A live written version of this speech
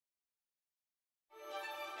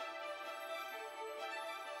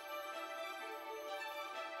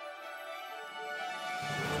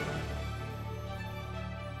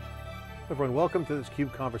Everyone, welcome to this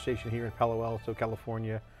CUBE conversation here in Palo Alto,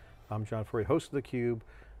 California. I'm John Furrier, host of theCUBE.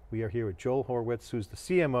 We are here with Joel Horwitz, who's the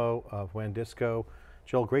CMO of WANdisco.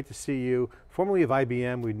 Joel, great to see you. Formerly of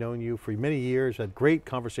IBM, we've known you for many years, had great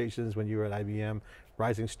conversations when you were at IBM,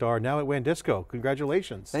 rising star, now at WANdisco.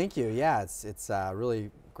 Congratulations. Thank you, yeah, it's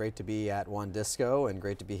really great to be at WANdisco and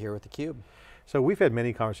great to be here with theCUBE. So we've had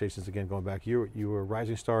many conversations, again, going back. You were a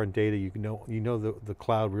rising star in data, you know the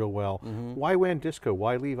cloud real well. Why WANdisco?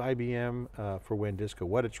 Why leave IBM for WANdisco?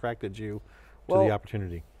 What attracted you to the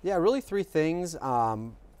opportunity? Yeah, really three things.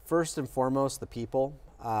 First and foremost, the people.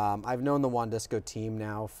 I've known the WANdisco team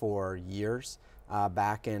now for years.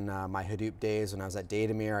 Back in my Hadoop days when I was at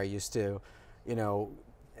Datamere, I used to,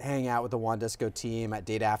 hang out with the WANdisco team at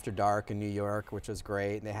Data After Dark in New York, which was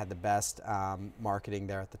great. They had the best marketing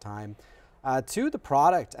there at the time. Two, the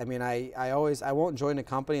product. I mean, I won't join a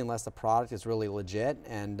company unless the product is really legit,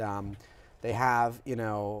 and they have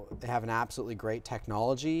an absolutely great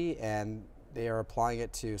technology, and they are applying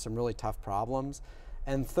it to some really tough problems.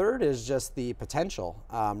 And third is just the potential.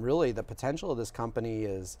 Really, the potential of this company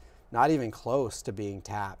is not even close to being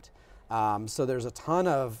tapped. So there's a ton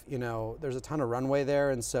of runway there,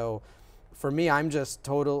 and so for me, I'm just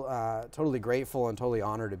totally grateful and totally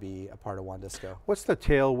honored to be a part of WANdisco. What's the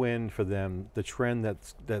tailwind for them, the trend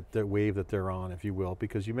the wave that they're on, if you will?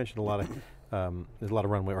 Because you mentioned a lot of, there's a lot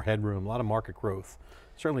of runway or headroom, a lot of market growth.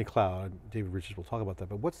 Certainly cloud, David Richards will talk about that,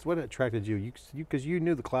 but what attracted you? Because you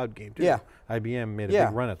knew the cloud game too. Yeah. IBM made a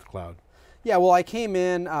big run at the cloud. Yeah, well, I came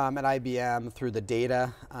in at IBM through the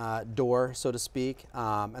data door, so to speak,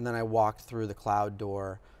 and then I walked through the cloud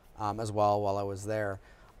door as well while I was there.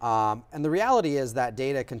 And the reality is that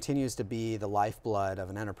data continues to be the lifeblood of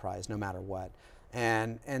an enterprise, no matter what.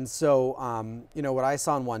 And so, what I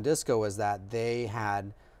saw in WANdisco was that they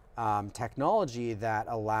had technology that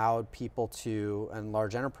allowed people to, and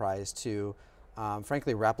large enterprise, to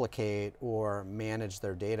frankly replicate or manage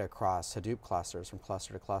their data across Hadoop clusters from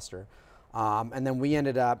cluster to cluster. And then we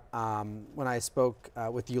ended up, when I spoke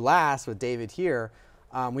with you last, with David here,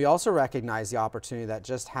 we also recognized the opportunity that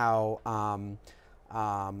just how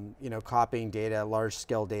copying data,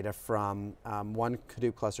 large-scale data from one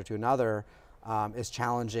Hadoop cluster to another is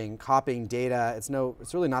challenging. Copying data, it's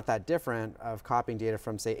really not that different of copying data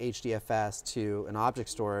from, say, HDFS to an object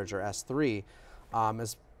storage or S3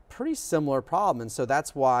 is pretty similar problem. And so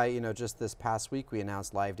that's why, just this past week we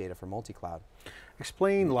announced live data for multi-cloud.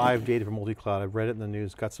 Explain live data for multi-cloud. I've read it in the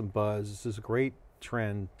news, got some buzz. This is a great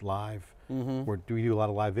trend, live. We do a lot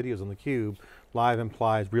of live videos on theCUBE. Live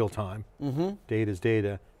implies real time. Data is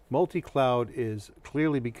data. Multi-cloud is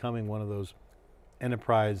clearly becoming one of those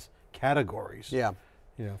enterprise categories. Yeah.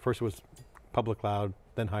 First it was public cloud,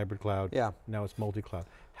 then hybrid cloud. Yeah. Now it's multi-cloud.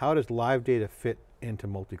 How does live data fit into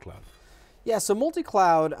multi-cloud? Yeah, so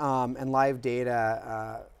multi-cloud and live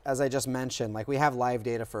data, as I just mentioned, like we have live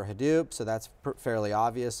data for Hadoop, so that's fairly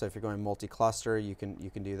obvious. So if you're going multi-cluster, you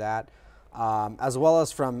can do that. As well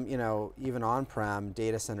as from even on-prem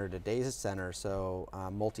data center to data center, so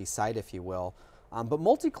multi-site, if you will. But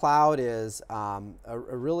multi-cloud is a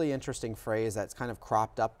really interesting phrase that's kind of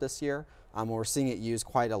cropped up this year. We're seeing it used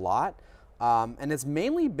quite a lot. And it's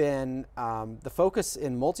mainly been, the focus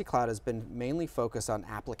in multi-cloud has been mainly focused on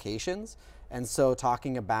applications. And so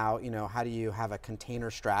talking about, how do you have a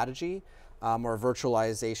container strategy or a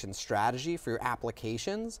virtualization strategy for your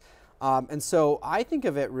applications. And so I think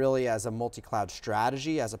of it really as a multi-cloud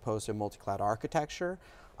strategy as opposed to a multi-cloud architecture.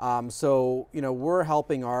 So, we're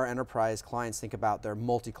helping our enterprise clients think about their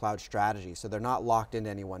multi-cloud strategy. So they're not locked into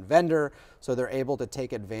any one vendor, so they're able to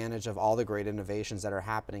take advantage of all the great innovations that are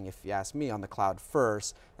happening, if you ask me, on the cloud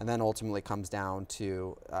first, and then ultimately comes down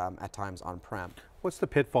to, at times, on-prem. What's the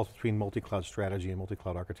pitfalls between multi-cloud strategy and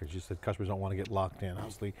multi-cloud architecture? You said customers don't want to get locked in.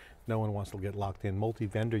 Obviously, no one wants to get locked in.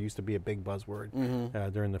 Multi-vendor used to be a big buzzword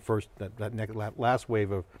during the last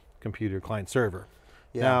wave of computer client server.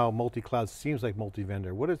 Yeah. Now, multi-cloud seems like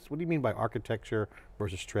multi-vendor. What do you mean by architecture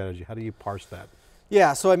versus strategy? How do you parse that?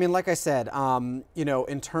 Yeah, so I mean, like I said,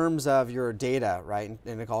 in terms of your data, right,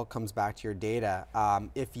 and it all comes back to your data.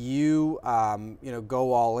 If you,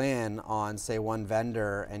 go all in on, say, one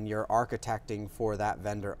vendor and you're architecting for that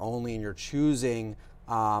vendor only, and you're choosing,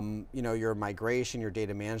 your migration, your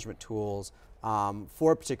data management tools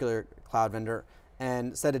for a particular cloud vendor,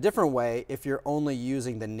 and said a different way, if you're only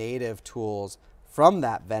using the native tools from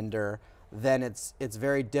that vendor, then it's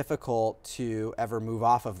very difficult to ever move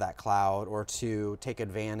off of that cloud or to take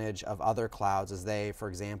advantage of other clouds as they, for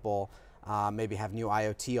example, maybe have new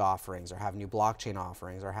IoT offerings or have new blockchain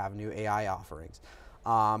offerings or have new AI offerings,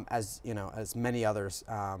 as many others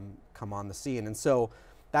come on the scene. And so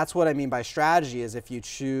that's what I mean by strategy, is if you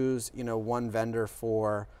choose, you know, one vendor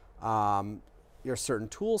for your certain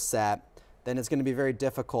tool set, then it's going to be very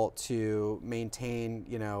difficult to maintain,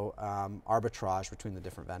 you know, arbitrage between the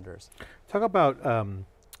different vendors. Talk about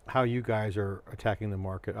how you guys are attacking the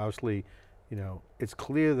market. Obviously, you know, it's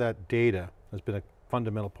clear that data has been a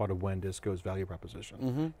fundamental part of WANdisco's value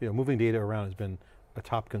proposition. You know, moving data around has been a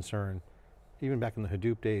top concern, even back in the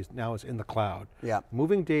Hadoop days. Now it's in the cloud. Yeah.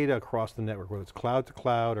 Moving data across the network, whether it's cloud to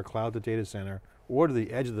cloud or cloud to data center or to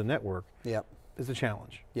the edge of the network, is a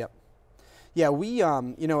challenge. Yeah, we, you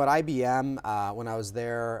know, at IBM, when I was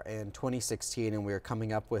there in 2016 and we were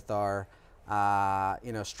coming up with our,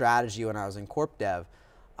 you know, strategy when I was in Corp Dev,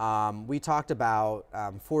 we talked about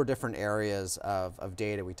 4 different areas of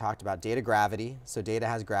data. We talked about data gravity, so data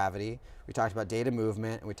has gravity. We talked about data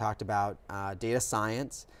movement, and we talked about data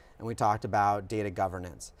science, and we talked about data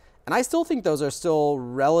governance. And I still think those are still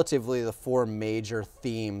relatively the 4 major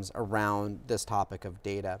themes around this topic of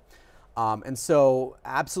data. And so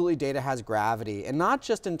absolutely data has gravity, and not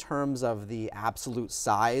just in terms of the absolute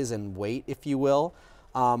size and weight, if you will,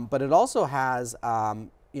 but it also has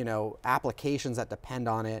you know, applications that depend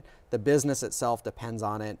on it. The business itself depends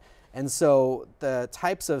on it. And so the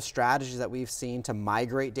types of strategies that we've seen to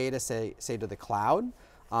migrate data, say to the cloud,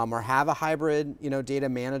 or have a hybrid, you know, data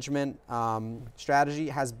management strategy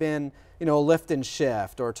has been, you know, a lift and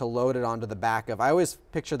shift, or to load it onto the back of. I always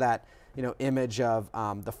picture that, you know, image of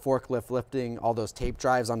the forklift lifting all those tape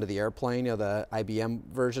drives onto the airplane, you know, the IBM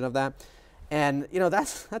version of that. And, you know,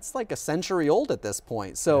 that's like a century old at this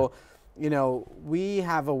point. So, you know, we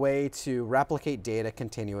have a way to replicate data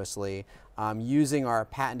continuously using our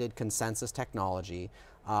patented consensus technology.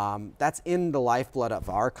 That's in the lifeblood of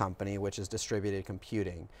our company, which is distributed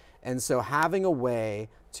computing. And so having a way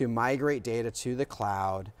to migrate data to the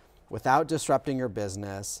cloud without disrupting your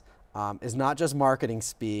business is not just marketing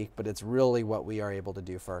speak, but it's really what we are able to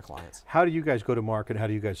do for our clients. How do you guys go to market? How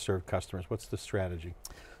do you guys serve customers? What's the strategy?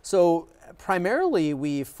 So primarily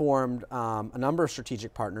we formed a number of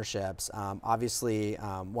strategic partnerships. Obviously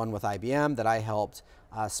one with IBM that I helped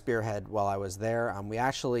spearhead while I was there. We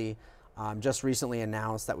actually just recently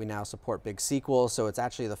announced that we now support Big SQL, so it's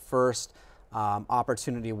actually the first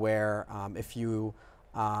opportunity where if you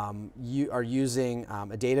are using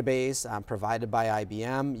a database provided by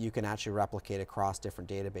IBM, you can actually replicate across different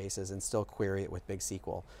databases and still query it with Big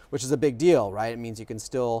SQL, which is a big deal, right? It means you can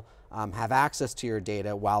still have access to your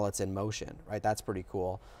data while it's in motion, right? That's pretty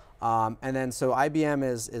cool. And then so IBM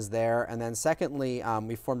is there, and then secondly,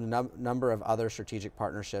 we formed a number of other strategic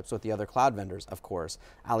partnerships with the other cloud vendors, of course.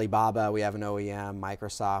 Alibaba, we have an OEM,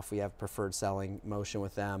 Microsoft, we have preferred selling motion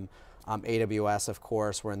with them. AWS, of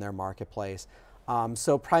course, we're in their marketplace.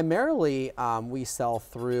 So primarily, we sell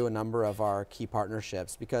through a number of our key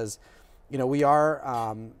partnerships because, you know, we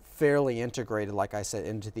are fairly integrated, like I said,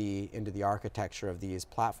 into the architecture of these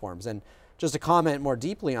platforms. And just to comment more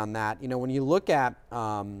deeply on that, you know, when you look at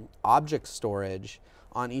object storage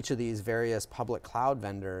on each of these various public cloud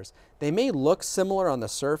vendors, they may look similar on the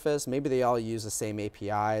surface. Maybe they all use the same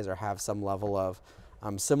APIs or have some level of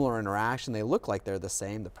similar interaction. They look like they're the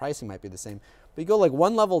same. The pricing might be the same. But you go like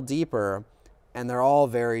one level deeper, and they're all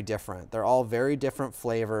very different. They're all very different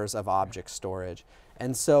flavors of object storage.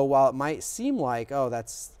 And so while it might seem like, oh,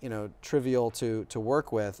 that's, you know, trivial to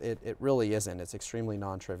work with, it really isn't. It's extremely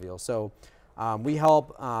non-trivial. So we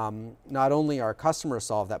help not only our customers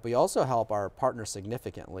solve that, but we also help our partners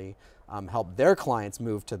significantly help their clients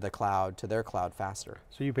move to their cloud faster.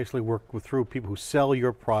 So you basically work through people who sell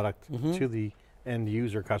your product to the end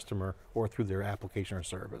user customer or through their application or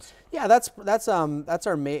service. Yeah, that's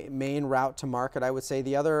our main route to market, I would say.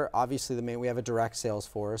 The other, obviously we have a direct sales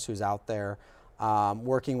force who's out there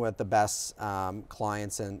working with the best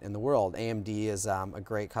clients in the world. AMD is a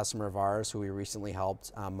great customer of ours who we recently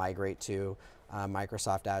helped migrate to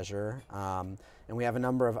Microsoft Azure. And we have a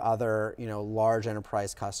number of other, you know, large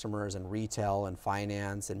enterprise customers in retail and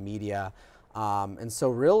finance and media. And so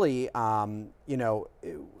really, you know,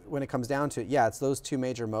 when it comes down to it, yeah, it's those 2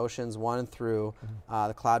 major motions, one through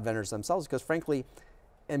the cloud vendors themselves, because frankly,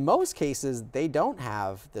 in most cases, they don't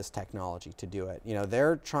have this technology to do it. You know,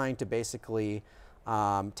 they're trying to basically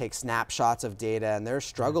take snapshots of data, and they're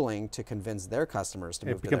struggling to convince their customers to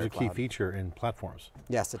move to their cloud. It becomes a key feature in platforms.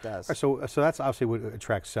 Yes, it does. Right, so that's obviously what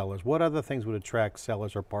attracts sellers. What other things would attract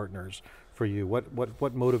sellers or partners for you? What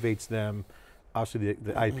motivates them? Obviously,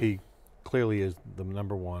 the IP clearly is the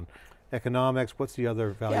number one. Economics, what's the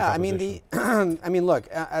other value proposition? I mean, look,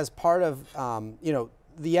 as part of, you know,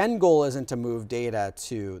 the end goal isn't to move data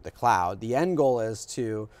to the cloud. The end goal is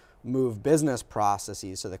to move business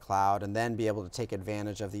processes to the cloud and then be able to take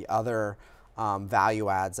advantage of the other value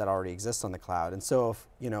adds that already exist on the cloud. And so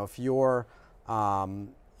if you're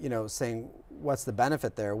saying what's the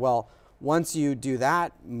benefit there? Well, once you do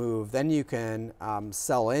that move, then you can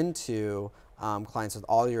sell into clients with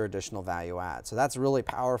all your additional value adds. So that's really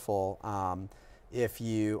powerful if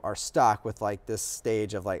you are stuck with like this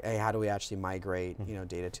stage of like, hey, how do we actually migrate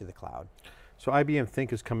data to the cloud? So IBM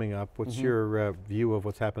Think is coming up. What's your view of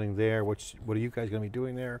what's happening there? What are you guys going to be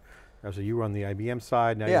doing there? So you were on the IBM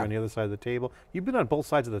side, now you're on the other side of the table. You've been on both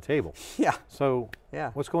sides of the table. Yeah. So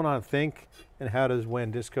what's going on at Think, and how does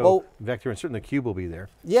WANdisco, Vector, and certainly theCUBE will be there?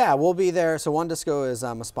 Yeah, we'll be there. So WANdisco is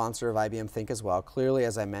a sponsor of IBM Think as well. Clearly,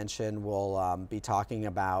 as I mentioned, we'll be talking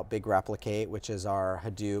about Big Replicate, which is our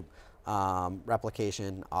Hadoop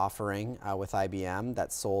replication offering with IBM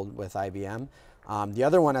that's sold with IBM. The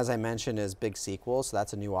other one, as I mentioned, is Big SQL. So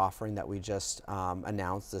that's a new offering that we just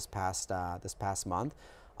announced this past month.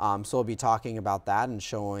 So we'll be talking about that and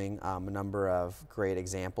showing a number of great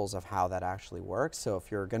examples of how that actually works. So if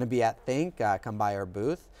you're going to be at Think, come by our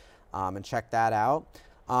booth and check that out.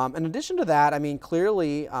 In addition to that, I mean,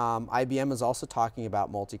 clearly IBM is also talking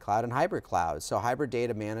about multi-cloud and hybrid cloud. So hybrid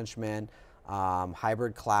data management,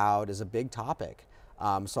 hybrid cloud is a big topic.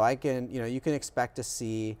 So you can expect to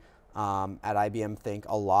see at IBM Think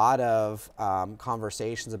a lot of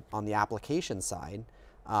conversations on the application side.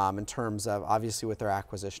 In terms of, obviously with their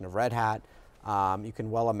acquisition of Red Hat, you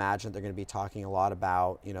can well imagine they're going to be talking a lot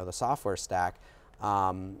about the software stack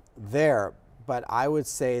there. But I would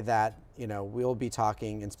say that we'll be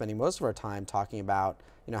talking and spending most of our time talking about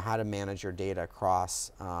how to manage your data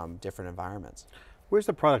across different environments. Where's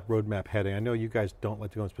the product roadmap heading? I know you guys don't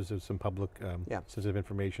like to go into some public sensitive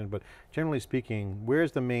information, but generally speaking,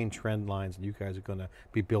 where's the main trend lines that you guys are going to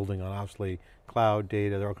be building on? Obviously, cloud,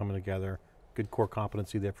 data, they're all coming together. Good core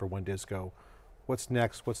competency there for WANdisco. What's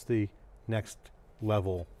next? What's the next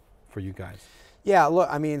level for you guys? Yeah, look,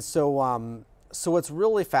 I mean, so what's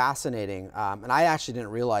really fascinating, and I actually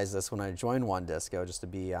didn't realize this when I joined WANdisco, just to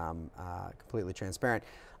be completely transparent.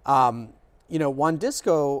 WANdisco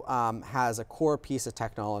has a core piece of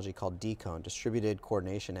technology called Decone, Distributed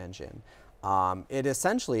Coordination Engine. It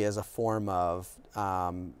essentially is a form of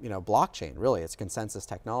blockchain, really. It's consensus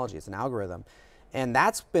technology, it's an algorithm. And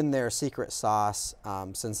that's been their secret sauce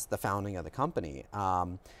since the founding of the company.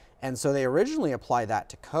 And so they originally applied that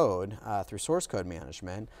to code through source code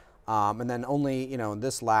management. And then only in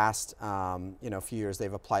this last few years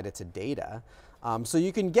they've applied it to data. So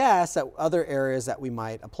you can guess at other areas that we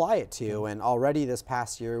might apply it to. And already this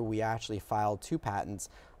past year we actually filed 2 patents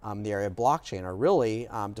in the area of blockchain, or really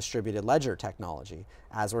distributed ledger technology,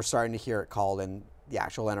 as we're starting to hear it called in the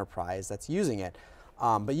actual enterprise that's using it.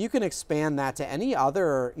 But you can expand that to any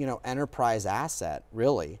other enterprise asset,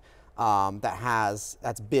 really,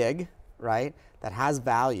 that's big, right? That has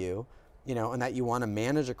value, and that you want to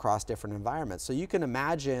manage across different environments. So you can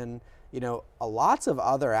imagine lots of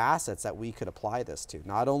other assets that we could apply this to.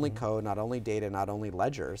 Not only code, not only data, not only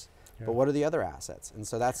ledgers, but what are the other assets? And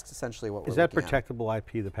so that's essentially what we're looking at. Is that protectable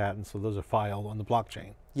IP, the patents, so those are filed on the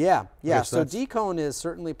blockchain? Yeah. So Decone is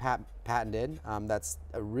certainly patented. That's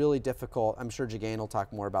a really difficult, I'm sure Jagain will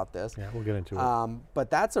talk more about this. Yeah, we'll get into it. But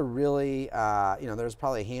that's a really, there's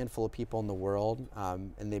probably a handful of people in the world,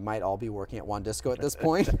 and they might all be working at WANdisco at this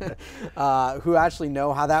point, who actually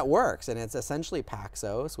know how that works. And it's essentially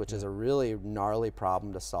Paxos, which is a really gnarly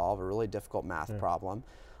problem to solve, a really difficult math problem.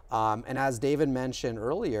 And as David mentioned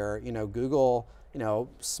earlier, Google,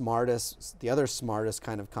 the other smartest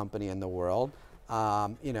kind of company in the world,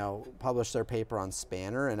 published their paper on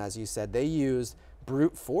Spanner, and as you said, they used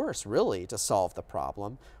brute force really to solve the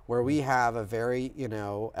problem, where we have a very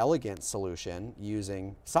elegant solution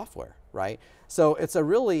using software, right? So it's a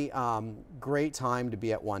really great time to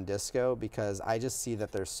be at WANdisco, because I just see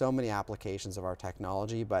that there's so many applications of our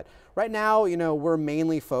technology, but right now we're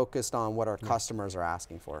mainly focused on what our customers are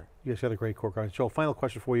asking for. You guys got a great core content. Joel, final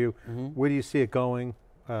question for you. Where do you see it going?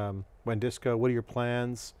 WANdisco, what are your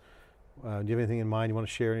plans? Do you have anything in mind? You want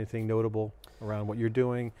to share anything notable around what you're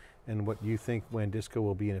doing and what you think WANdisco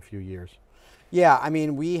will be in a few years? Yeah, I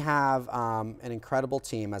mean, we have an incredible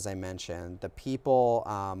team, as I mentioned. The people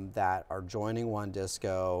that are joining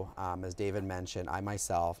WANdisco, as David mentioned, I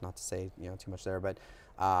myself, not to say too much there, but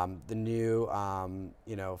the new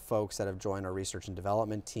folks that have joined our research and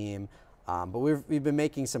development team. But we've been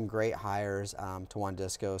making some great hires to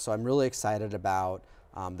WANdisco, so I'm really excited about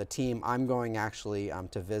the team. I'm going actually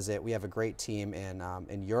to visit. We have a great team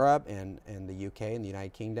in Europe and in the UK, in the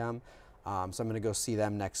United Kingdom. So I'm going to go see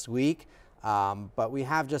them next week. But we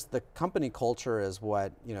have just the company culture is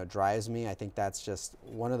what drives me. I think that's just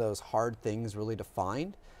one of those hard things really to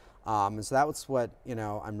find. And so that was what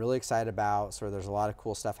I'm really excited about. So there's a lot of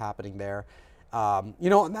cool stuff happening there. On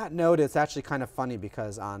that note, it's actually kind of funny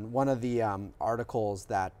because on one of the articles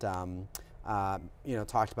that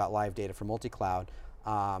talked about live data for multi-cloud,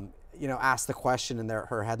 asked the question, and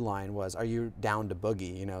her headline was, "Are you down to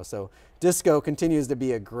boogie?" So disco continues to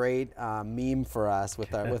be a great meme for us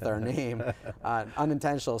with our name,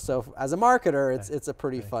 unintentional. So as a marketer, it's a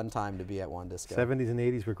pretty fun time to be at WANdisco. 70s and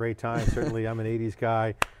 80s were great times. Certainly, I'm an 80s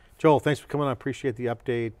guy. Joel, thanks for coming on. I appreciate the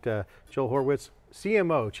update. Joel Horwitz,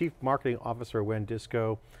 CMO, Chief Marketing Officer at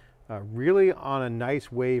WANdisco. Really on a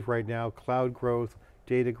nice wave right now. Cloud growth,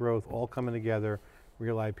 data growth, all coming together.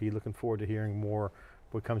 Real IP. Looking forward to hearing more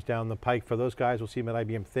what comes down the pike. For those guys, we'll see them at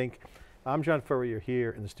IBM Think. I'm John Furrier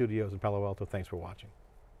here in the studios in Palo Alto. Thanks for watching.